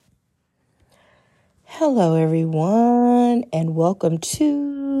Hello, everyone, and welcome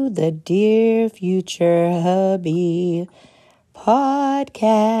to the Dear Future Hubby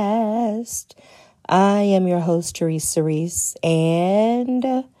podcast. I am your host, Teresa Reese,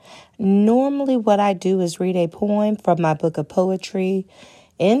 and normally what I do is read a poem from my book of poetry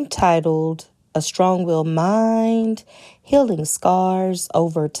entitled A Strong-Willed Mind, Healing Scars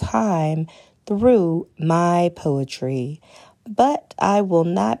Over Time Through My Poetry. But I will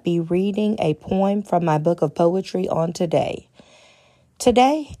not be reading a poem from my book of poetry on today.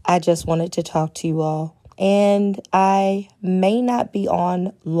 Today, I just wanted to talk to you all, and I may not be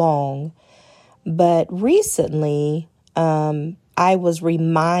on long, but recently, I was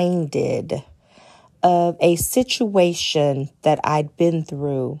reminded of a situation that I'd been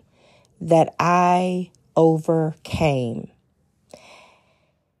through that I overcame.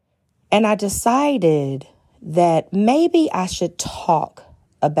 And I decided that maybe I should talk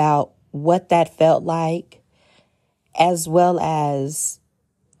about what that felt like, as well as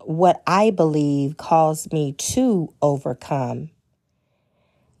what I believe caused me to overcome,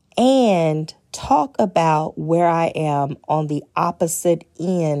 and talk about where I am on the opposite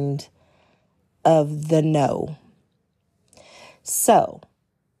end of the no. So,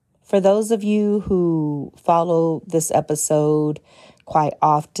 for those of you who follow this episode quite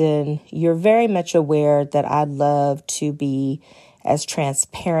often, you're very much aware that I love to be as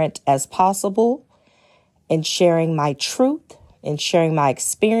transparent as possible in sharing my truth, in sharing my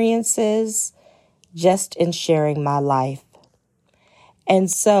experiences, just in sharing my life. And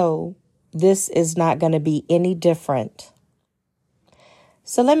so this is not going to be any different.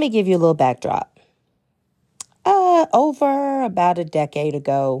 So let me give you a little backdrop. Over about a decade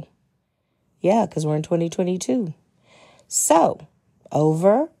ago, because we're in 2022. So,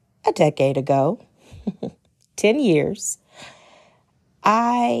 over a decade ago, 10 years,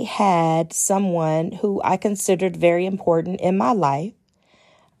 I had someone who I considered very important in my life,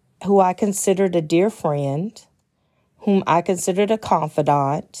 who I considered a dear friend, whom I considered a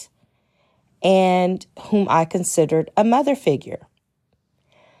confidant, and whom I considered a mother figure.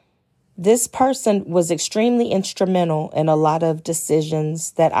 This person was extremely instrumental in a lot of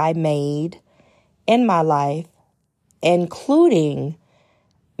decisions that I made in my life, including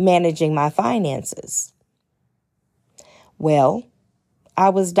managing my finances. Well, I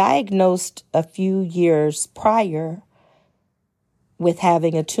was diagnosed a few years prior with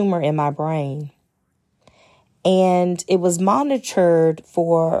having a tumor in my brain. And it was monitored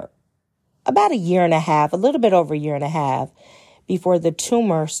for about a year and a half, a little bit over a year and a half, before the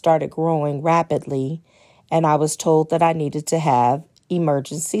tumor started growing rapidly. And I was told that I needed to have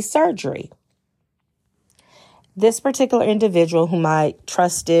emergency surgery. This particular individual, whom I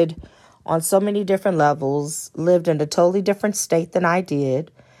trusted on so many different levels, lived in a totally different state than I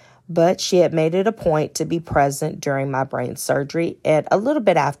did, but she had made it a point to be present during my brain surgery and a little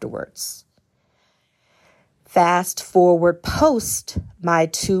bit afterwards. Fast forward post my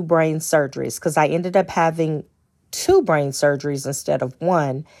 2 brain surgeries, because I ended up having 2 brain surgeries instead of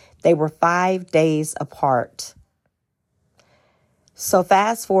 1. They were 5 days apart. So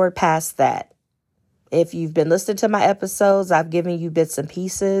fast forward past that. If you've been listening to my episodes, I've given you bits and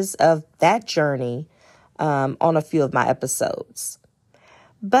pieces of that journey on a few of my episodes.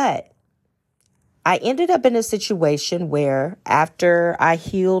 But I ended up in a situation where after I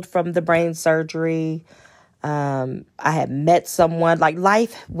healed from the brain surgery, I had met someone, like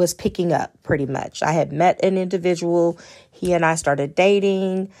life was picking up pretty much. I had met an individual, he and I started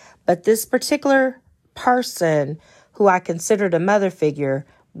dating, but this particular person who I considered a mother figure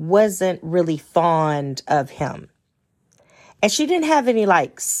wasn't really fond of him. And she didn't have any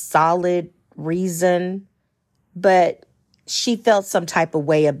solid reason, but she felt some type of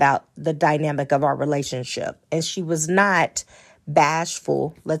way about the dynamic of our relationship. And she was not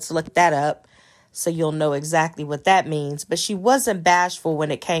bashful. Let's look that up so you'll know exactly what that means. But she wasn't bashful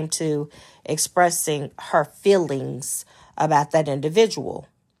when it came to expressing her feelings about that individual.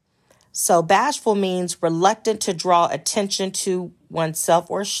 So bashful means reluctant to draw attention to oneself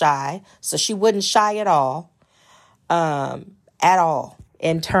or shy. So she wasn't shy at all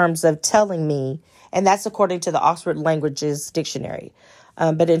in terms of telling me, and that's according to the Oxford Languages Dictionary,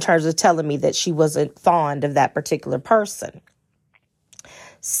 but in terms of telling me that she wasn't fond of that particular person.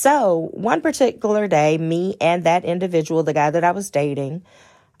 So one particular day, me and that individual, the guy that I was dating,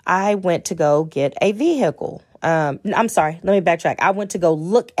 I went to go get a vehicle. I'm sorry, let me backtrack. I went to go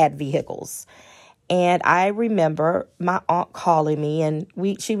look at vehicles. And I remember my aunt calling me, and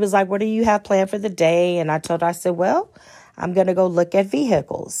she was like, what do you have planned for the day? And I told her, I said, well, I'm going to go look at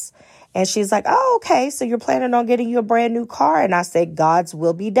vehicles. And she's like, oh, okay, so you're planning on getting you a brand new car? And I said, God's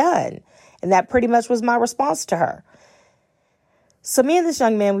will be done. And that pretty much was my response to her. So me and this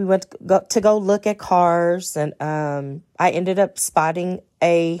young man, we went to go look at cars, and I ended up spotting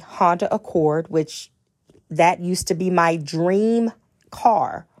a Honda Accord, which that used to be my dream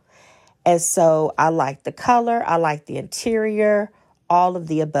car. And so I liked the color, I liked the interior, all of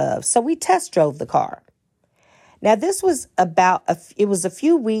the above. So we test drove the car. Now this was it was a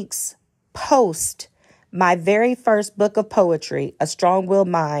few weeks post my very first book of poetry, A Strong-Willed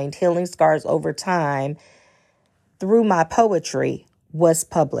Mind, Healing Scars Over Time, through my poetry, was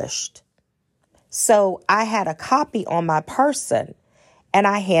published. So I had a copy on my person, and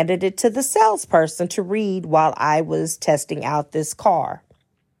I handed it to the salesperson to read while I was testing out this car.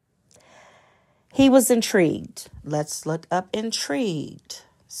 He was intrigued. Let's look up intrigued.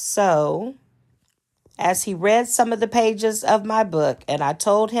 So, as he read some of the pages of my book, and I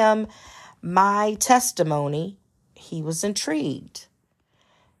told him my testimony, he was intrigued.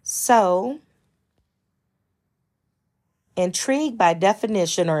 So, intrigued by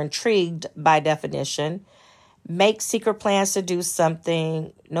definition, make secret plans to do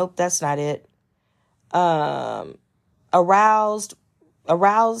something. Nope, that's not it. Arouse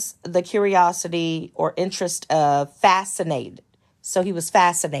the curiosity or interest of, fascinated. So he was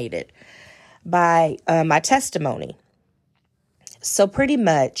fascinated by my testimony. So pretty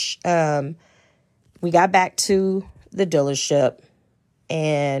much, we got back to the dealership,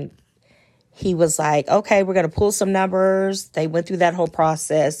 and he was like, okay, we're going to pull some numbers. They went through that whole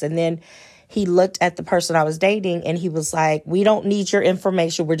process. And then he looked at the person I was dating, and he was like, we don't need your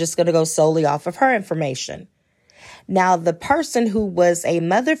information. We're just going to go solely off of her information. Now, the person who was a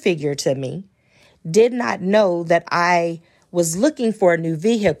mother figure to me did not know that I was looking for a new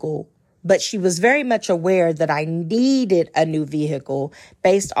vehicle, but she was very much aware that I needed a new vehicle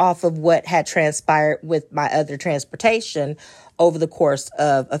based off of what had transpired with my other transportation over the course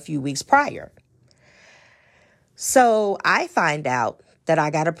of a few weeks prior. So I find out that I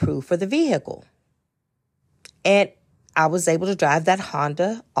got approved for the vehicle, and I was able to drive that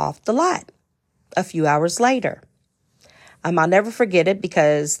Honda off the lot a few hours later. I'll never forget it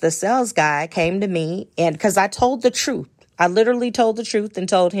because the sales guy came to me, and because I told the truth. I literally told the truth and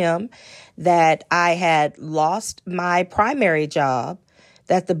told him that I had lost my primary job,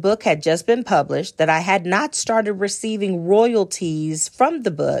 that the book had just been published, that I had not started receiving royalties from the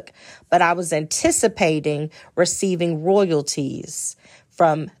book, but I was anticipating receiving royalties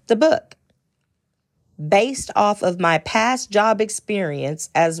from the book. Based off of my past job experience,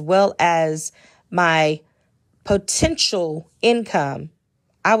 as well as my potential income,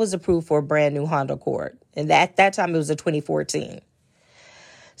 I was approved for a brand new Honda Accord. And at that time, it was a 2014.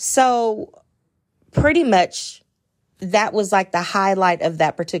 So pretty much that was like the highlight of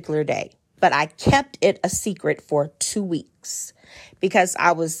that particular day. But I kept it a secret for 2 weeks because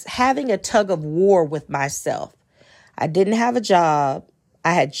I was having a tug of war with myself. I didn't have a job.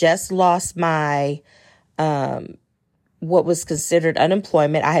 I had just lost my what was considered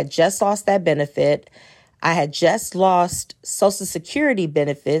unemployment. I had just lost that benefit. I had just lost Social Security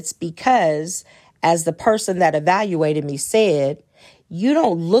benefits because, as the person that evaluated me said, you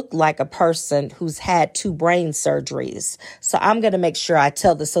don't look like a person who's had 2 brain surgeries. So I'm going to make sure I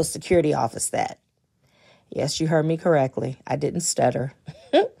tell the Social Security office that. Yes, you heard me correctly. I didn't stutter.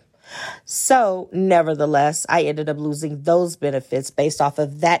 So, nevertheless, I ended up losing those benefits based off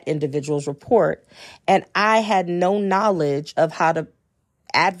of that individual's report. And I had no knowledge of how to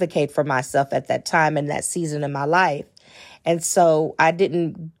advocate for myself at that time in that season of my life. And so I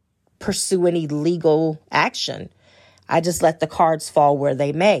didn't pursue any legal action. I just let the cards fall where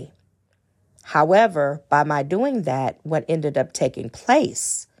they may. However, by my doing that, what ended up taking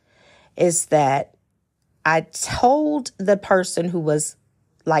place is that I told the person who was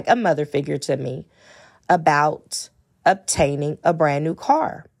like a mother figure to me about obtaining a brand new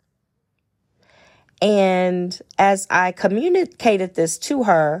car. And as I communicated this to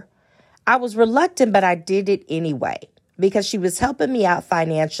her, I was reluctant, but I did it anyway because she was helping me out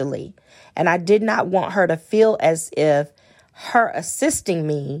financially. And I did not want her to feel as if her assisting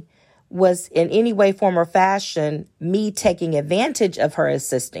me was in any way, form, or fashion me taking advantage of her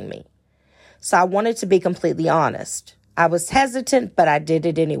assisting me. So I wanted to be completely honest. I was hesitant, but I did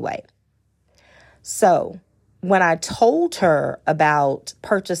it anyway. So when I told her about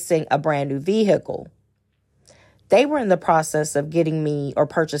purchasing a brand new vehicle, they were in the process of getting me or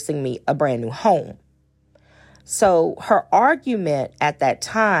purchasing me a brand new home. So her argument at that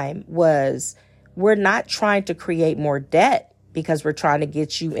time was, we're not trying to create more debt because we're trying to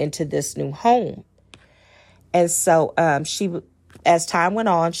get you into this new home. And so as time went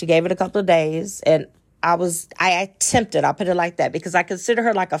on, she gave it a couple of days, and I attempted, I'll put it like that, because I consider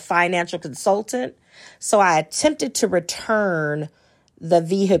her like a financial consultant. So I attempted to return the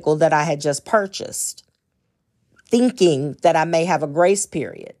vehicle that I had just purchased, thinking that I may have a grace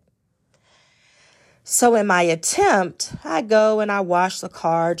period. So in my attempt, I go and I wash the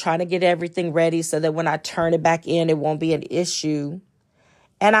car, trying to get everything ready so that when I turn it back in, it won't be an issue.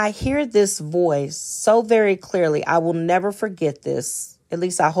 And I hear this voice so very clearly. I will never forget this. At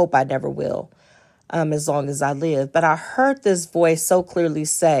least I hope I never will, as long as I live. But I heard this voice so clearly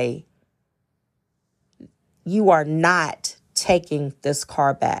say, "You are not taking this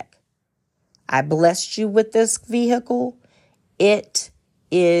car back. I blessed you with this vehicle. It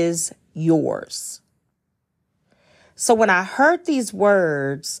is yours." So when I heard these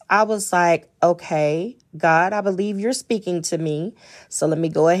words, I was like, okay, God, I believe you're speaking to me. So let me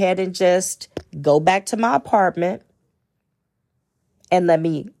go ahead and just go back to my apartment and let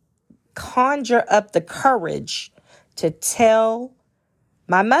me conjure up the courage to tell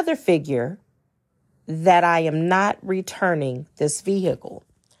my mother figure that I am not returning this vehicle.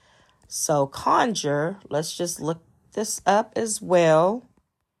 So conjure, let's just look this up as well.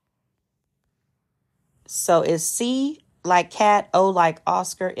 So it's C like cat, O like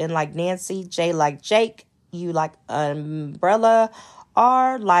Oscar, N like Nancy, J like Jake, U like umbrella,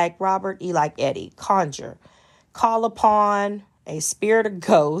 R like Robert, E like Eddie. Conjure. Call upon a spirit or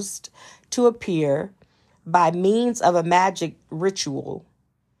ghost to appear by means of a magic ritual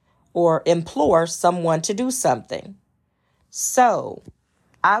or implore someone to do something. So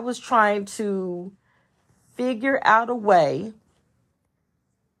I was trying to figure out a way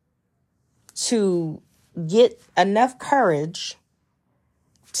to get enough courage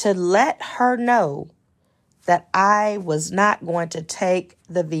to let her know that I was not going to take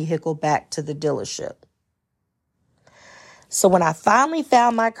the vehicle back to the dealership. So when I finally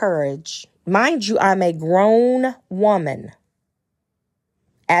found my courage, mind you, I'm a grown woman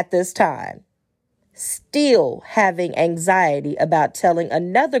at this time, still having anxiety about telling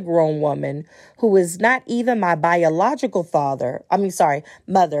another grown woman who is not even my biological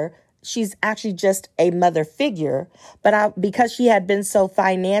mother. She's actually just a mother figure, but because she had been so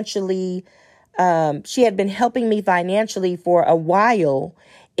financially, she had been helping me financially for a while,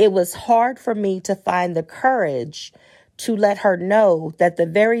 it was hard for me to find the courage to let her know that the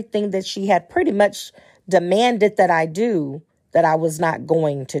very thing that she had pretty much demanded that I do, that I was not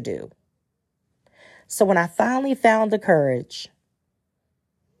going to do. So when I finally found the courage,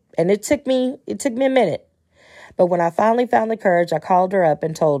 and it took me a minute, but when I finally found the courage, I called her up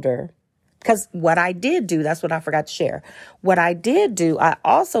and told her, because what I did do, that's what I forgot to share. What I did do, I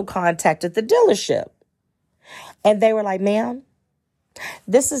also contacted the dealership. And they were like, "Ma'am,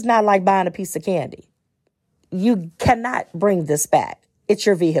 this is not like buying a piece of candy. You cannot bring this back. It's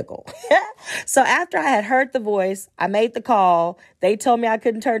your vehicle." So after I had heard the voice, I made the call. They told me I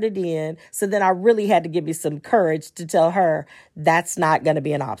couldn't turn it in. So then I really had to give me some courage to tell her that's not going to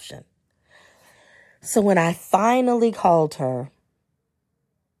be an option. So when I finally called her,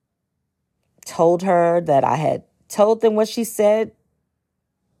 told her that I had told them what she said,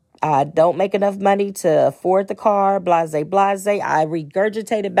 I don't make enough money to afford the car, blase, blase. I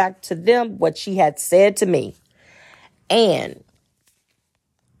regurgitated back to them what she had said to me. And,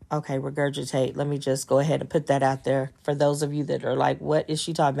 okay, regurgitate. Let me just go ahead and put that out there for those of you that are like, what is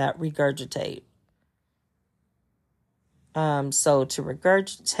she talking about? Regurgitate. So to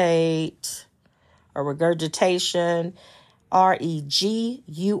regurgitate or regurgitation,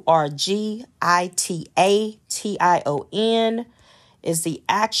 regurgitation is the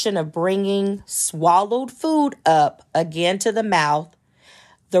action of bringing swallowed food up again to the mouth,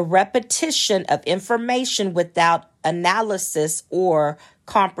 the repetition of information without analysis or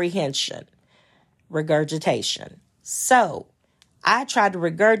comprehension. Regurgitation. So I tried to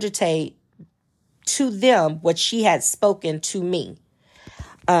regurgitate to them what she had spoken to me.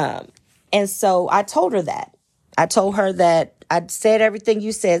 And so I told her that. I told her that I said everything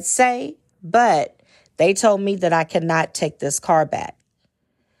you said say, but they told me that I cannot take this car back.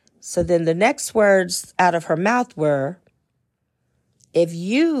 So then the next words out of her mouth were, "If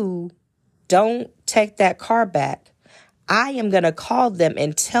you don't take that car back, I am going to call them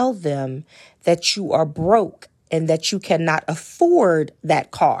and tell them that you are broke and that you cannot afford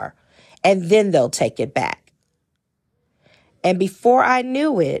that car, and then they'll take it back." And before I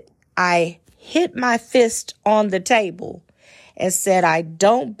knew it, I hit my fist on the table and said, "I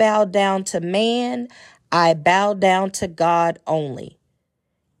don't bow down to man, I bow down to God only."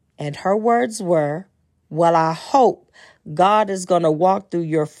 And her words were, "Well, I hope God is going to walk through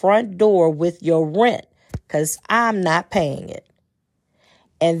your front door with your rent, because I'm not paying it."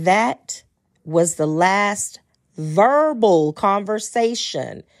 And that was the last verbal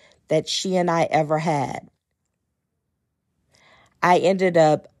conversation that she and I ever had. I ended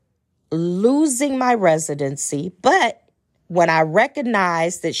up losing my residency, but when I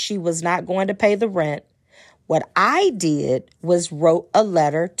recognized that she was not going to pay the rent, what I did was wrote a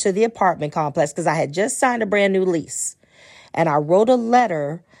letter to the apartment complex because I had just signed a brand new lease. And I wrote a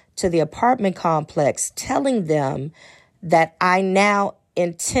letter to the apartment complex telling them that I now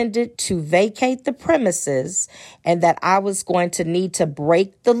intended to vacate the premises and that I was going to need to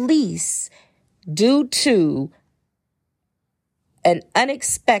break the lease due to an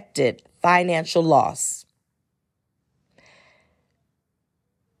unexpected financial loss.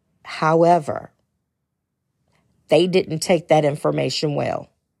 However, they didn't take that information well.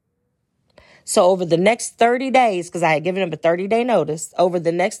 So over the next 30 days, because I had given them a 30-day notice, over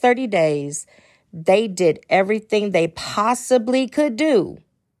the next 30 days, they did everything they possibly could do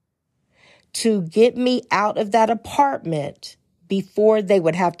to get me out of that apartment before they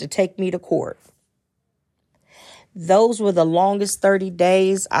would have to take me to court. Those were the longest 30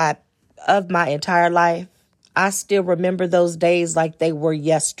 days of my entire life. I still remember those days like they were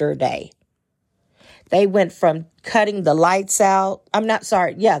yesterday. They went from cutting the lights out.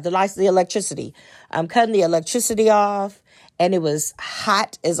 The electricity. I'm cutting the electricity off, and it was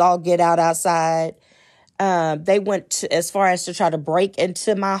hot as all get out outside. They went as far as to try to break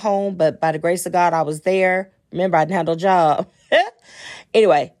into my home, but by the grace of God, I was there. Remember, I didn't have no job.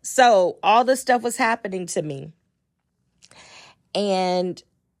 Anyway, so all this stuff was happening to me. And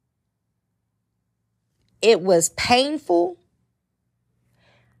it was painful.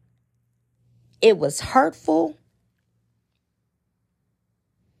 It was hurtful.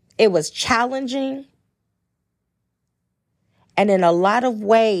 It was challenging. And in a lot of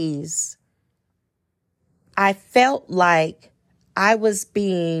ways, I felt like I was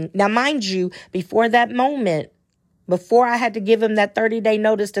now mind you, before that moment, before I had to give him that 30-day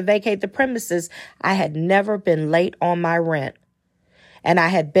notice to vacate the premises, I had never been late on my rent. And I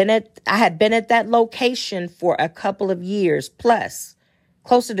had been at that location for a couple of years plus,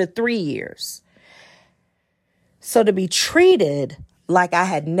 closer to 3 years. So to be treated like I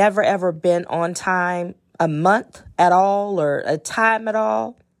had never, ever been on time a month at all or a time at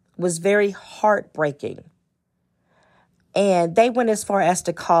all was very heartbreaking. And they went as far as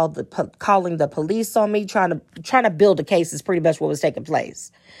to calling the police on me, trying to build a case is pretty much what was taking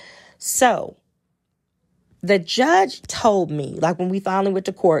place. So the judge told me, like when we finally went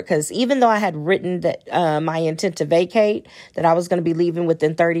to court, because even though I had written that my intent to vacate, that I was going to be leaving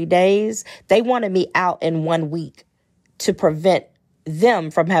within 30 days, they wanted me out in 1 week to prevent them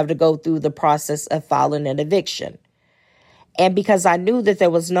from having to go through the process of filing an eviction. And because I knew that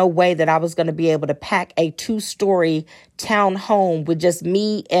there was no way that I was going to be able to pack a 2-story town home with just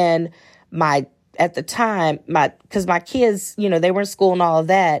me and because my kids, they were in school and all of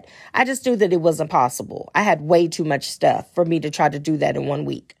that, I just knew that it wasn't possible. I had way too much stuff for me to try to do that in 1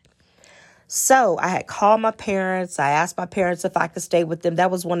 week. So I had called my parents. I asked my parents if I could stay with them.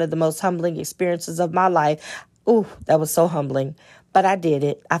 That was one of the most humbling experiences of my life. Ooh, that was so humbling. But I did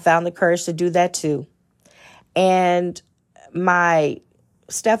it. I found the courage to do that too. And my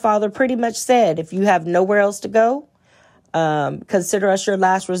stepfather pretty much said, if you have nowhere else to go, consider us your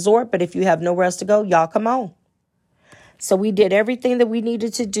last resort. But if you have nowhere else to go, y'all come on. So we did everything that we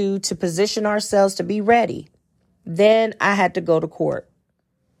needed to do to position ourselves to be ready. Then I had to go to court.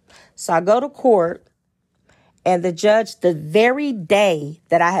 So I go to court, and the judge, the very day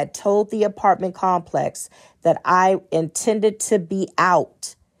that I had told the apartment complex that I intended to be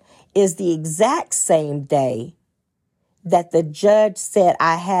out, is the exact same day that the judge said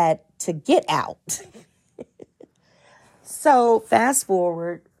I had to get out. So fast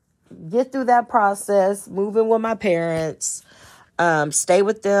forward, get through that process, move in with my parents, stay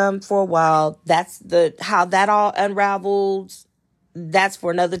with them for a while. That's how that all unraveled. That's for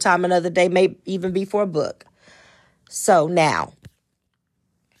another time, another day, maybe even be for a book. So now,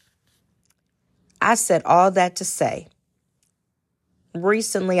 I said all that to say,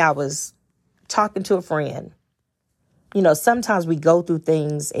 recently I was talking to a friend. Sometimes we go through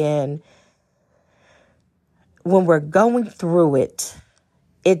things, and when we're going through it,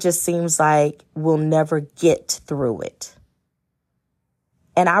 it just seems like we'll never get through it.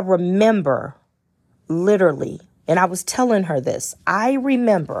 And I remember literally, and I was telling her this, I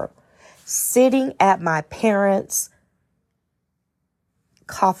remember sitting at my parents'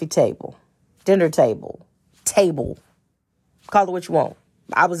 coffee table, dinner table, call it what you want.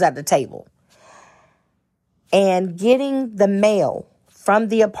 I was at the table. And getting the mail from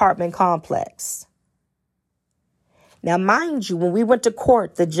the apartment complex Now, mind you, when we went to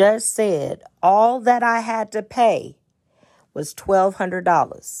court, the judge said all that I had to pay was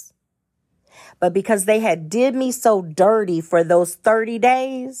 $1,200. But because they had did me so dirty for those 30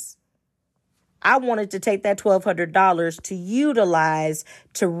 days, I wanted to take that $1,200 to utilize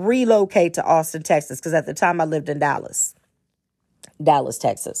to relocate to Austin, Texas, because at the time I lived in Dallas,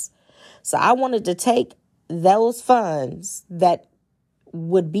 Texas. So I wanted to take those funds that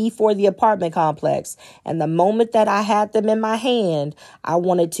would be for the apartment complex. And the moment that I had them in my hand, I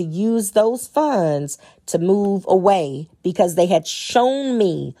wanted to use those funds to move away because they had shown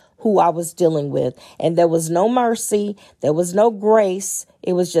me who I was dealing with. And there was no mercy. There was no grace.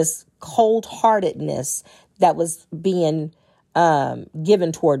 It was just cold-heartedness that was being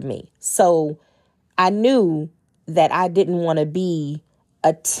given toward me. So I knew that I didn't want to be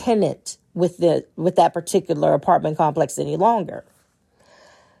a tenant with that particular apartment complex any longer.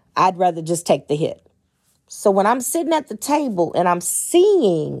 I'd rather just take the hit. So when I'm sitting at the table and I'm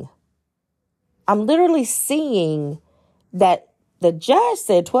literally seeing that the judge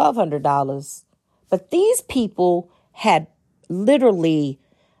said $1,200, but these people had literally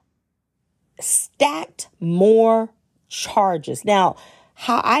stacked more charges. Now,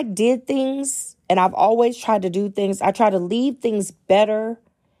 how I did things, and I've always tried to do things, I try to leave things better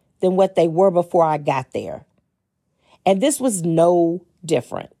than what they were before I got there. And this was no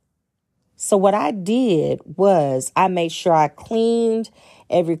different. So what I did was I made sure I cleaned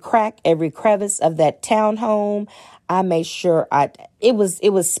every crack, every crevice of that townhome. I made sure it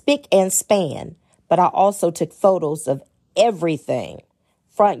was spick and span, but I also took photos of everything: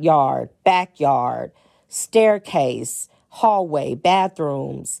 front yard, backyard, staircase, hallway,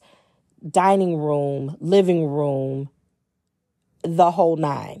 bathrooms, dining room, living room, the whole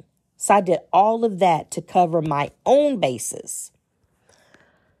nine. So I did all of that to cover my own bases.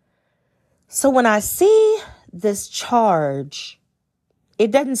 So when I see this charge,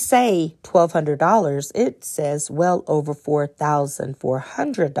 it doesn't say $1,200. It says well over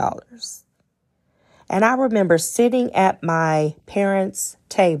 $4,400. And I remember sitting at my parents'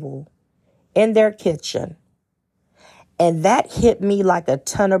 table in their kitchen, and that hit me like a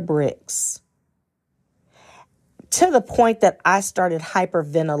ton of bricks, to the point that I started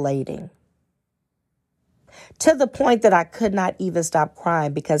hyperventilating, to the point that I could not even stop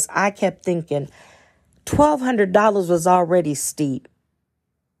crying because I kept thinking $1,200 was already steep.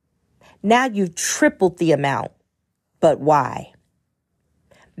 Now you've tripled the amount, but why?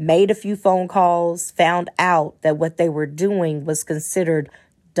 Made a few phone calls, found out that what they were doing was considered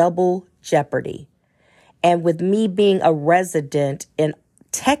double jeopardy. And with me being a resident in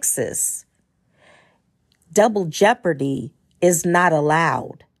Texas, double jeopardy is not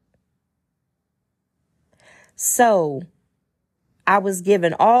allowed. So I was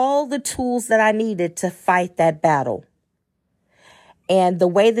given all the tools that I needed to fight that battle. And the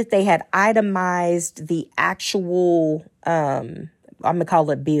way that they had itemized the actual, I'm going to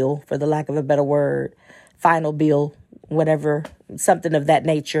call it bill for the lack of a better word, final bill, whatever, something of that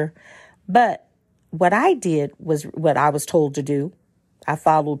nature. But what I did was what I was told to do. I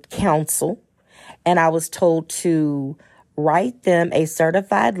followed counsel, and I was told to write them a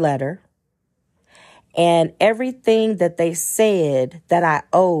certified letter, and everything that they said that I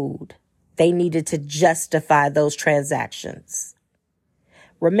owed, they needed to justify those transactions.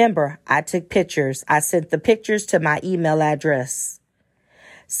 Remember, I took pictures. I sent the pictures to my email address.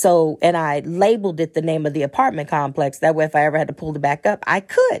 So, and I labeled it the name of the apartment complex. That way, if I ever had to pull it back up, I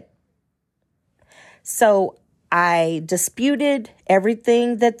could. So I disputed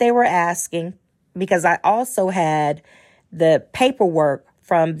everything that they were asking because I also had the paperwork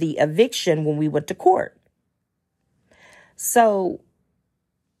from the eviction when we went to court. So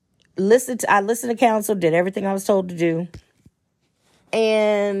I listened to counsel, did everything I was told to do.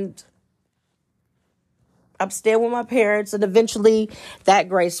 And I'm staying with my parents, and eventually that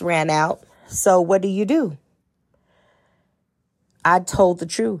grace ran out. So what do? I told the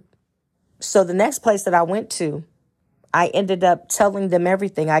truth. So the next place that I went to, I ended up telling them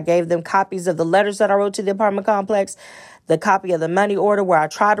everything. I gave them copies of the letters that I wrote to the apartment complex, the copy of the money order where I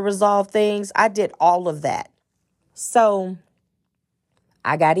tried to resolve things. I did all of that. So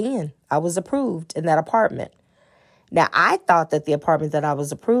I got in. I was approved in that apartment. Now, I thought that the apartment that I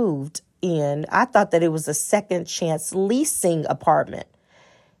was approved in, I thought that it was a second chance leasing apartment.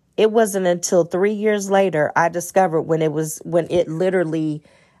 It wasn't until 3 years later I discovered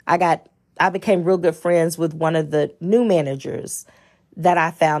I became real good friends with one of the new managers that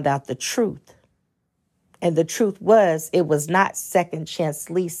I found out the truth. And the truth was it was not second chance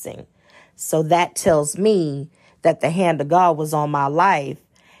leasing. So that tells me that the hand of God was on my life,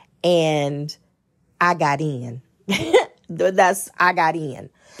 and I got in. I got in.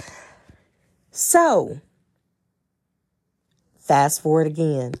 So, fast forward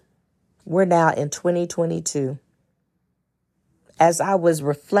again. We're now in 2022. As I was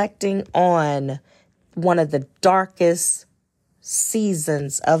reflecting on one of the darkest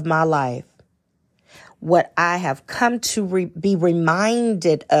seasons of my life, what I have come to be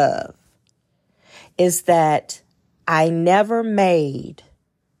reminded of is that I never made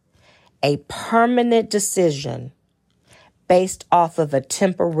a permanent decision based off of a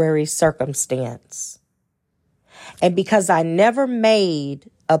temporary circumstance. And because I never made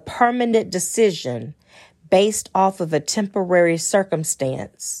a permanent decision based off of a temporary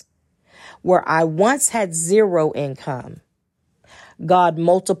circumstance, where I once had zero income, God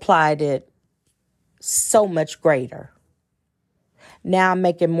multiplied it so much greater. Now I'm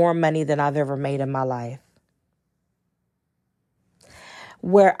making more money than I've ever made in my life.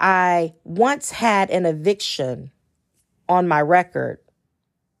 Where I once had an eviction on my record,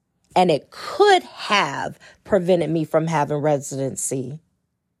 and it could have prevented me from having residency.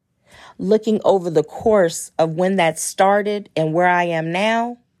 Looking over the course of when that started and where I am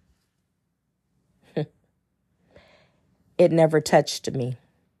now, it never touched me.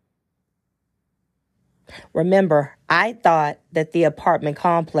 Remember, I thought that the apartment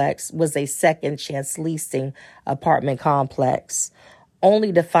complex was a second chance leasing apartment complex,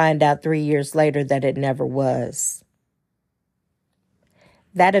 only to find out 3 years later that it never was.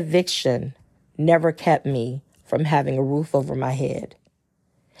 That eviction never kept me from having a roof over my head.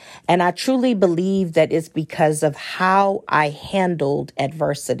 And I truly believe that it's because of how I handled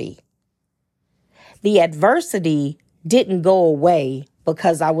adversity. The adversity didn't go away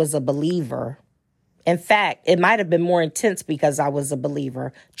because I was a believer. In fact, it might have been more intense because I was a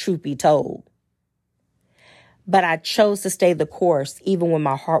believer, truth be told. But I chose to stay the course even when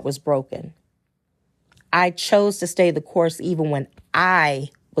my heart was broken. I chose to stay the course even when I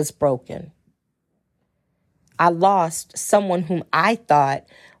was broken. I lost someone whom I thought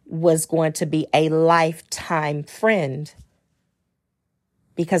was going to be a lifetime friend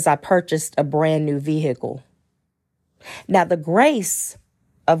because I purchased a brand new vehicle. Now, the grace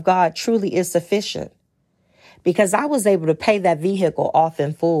of God truly is sufficient because I was able to pay that vehicle off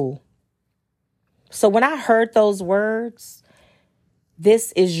in full. So when I heard those words,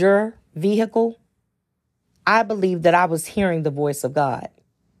 this is your vehicle, I believe that I was hearing the voice of God.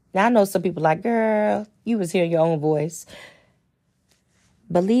 Now, I know some people are like, girl, you was hearing your own voice.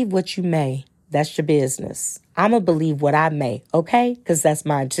 Believe what you may. That's your business. I'm going to believe what I may, okay? Because that's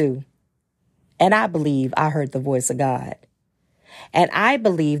mine too. And I believe I heard the voice of God. And I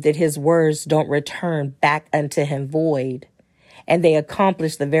believe that his words don't return back unto him void. And they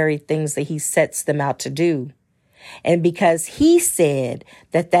accomplish the very things that he sets them out to do. And because he said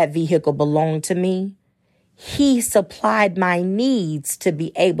that that vehicle belonged to me, he supplied my needs to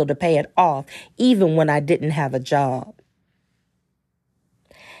be able to pay it off, even when I didn't have a job.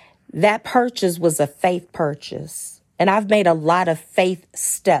 That purchase was a faith purchase. And I've made a lot of faith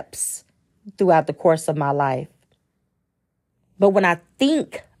steps throughout the course of my life. But when I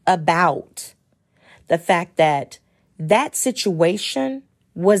think about the fact that that situation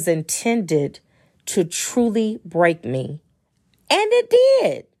was intended to truly break me, and it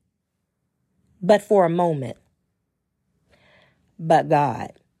did, but for a moment. But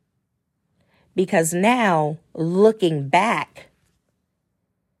God. Because now, looking back,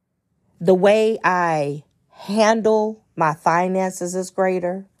 the way I handle my finances is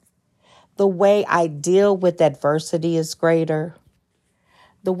greater. The way I deal with adversity is greater.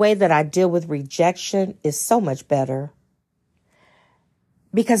 The way that I deal with rejection is so much better.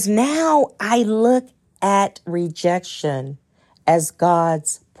 Because now I look at rejection as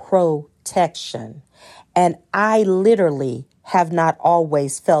God's protection. And I literally have not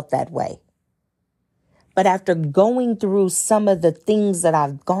always felt that way. But after going through some of the things that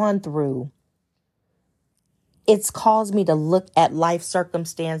I've gone through, it's caused me to look at life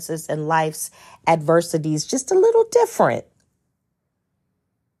circumstances and life's adversities just a little different.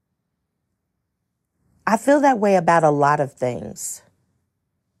 I feel that way about a lot of things.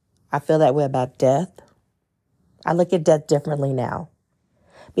 I feel that way about death. I look at death differently now.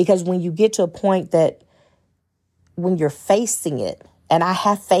 Because when you get to a point that when you're facing it, and I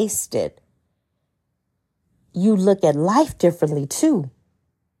have faced it, you look at life differently too.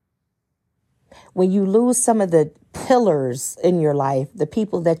 When you lose some of the pillars in your life, the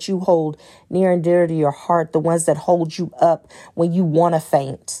people that you hold near and dear to your heart, the ones that hold you up when you want to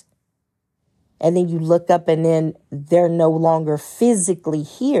faint. And then you look up and then they're no longer physically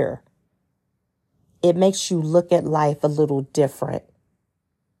here. It makes you look at life a little different.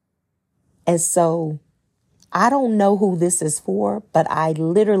 And so I don't know who this is for, but I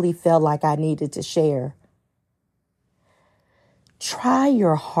literally felt like I needed to share. Try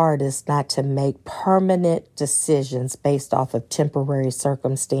your hardest not to make permanent decisions based off of temporary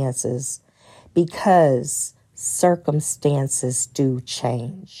circumstances, because circumstances do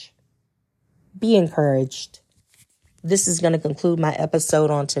change. Be encouraged. This is going to conclude my episode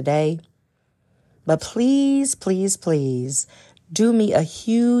on today. But please, please, please do me a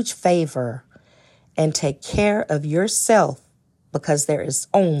huge favor and take care of yourself, because there is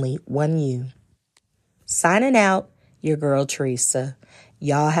only one you. Signing out, your girl Teresa.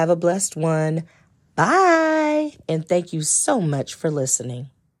 Y'all have a blessed one. Bye. And thank you so much for listening.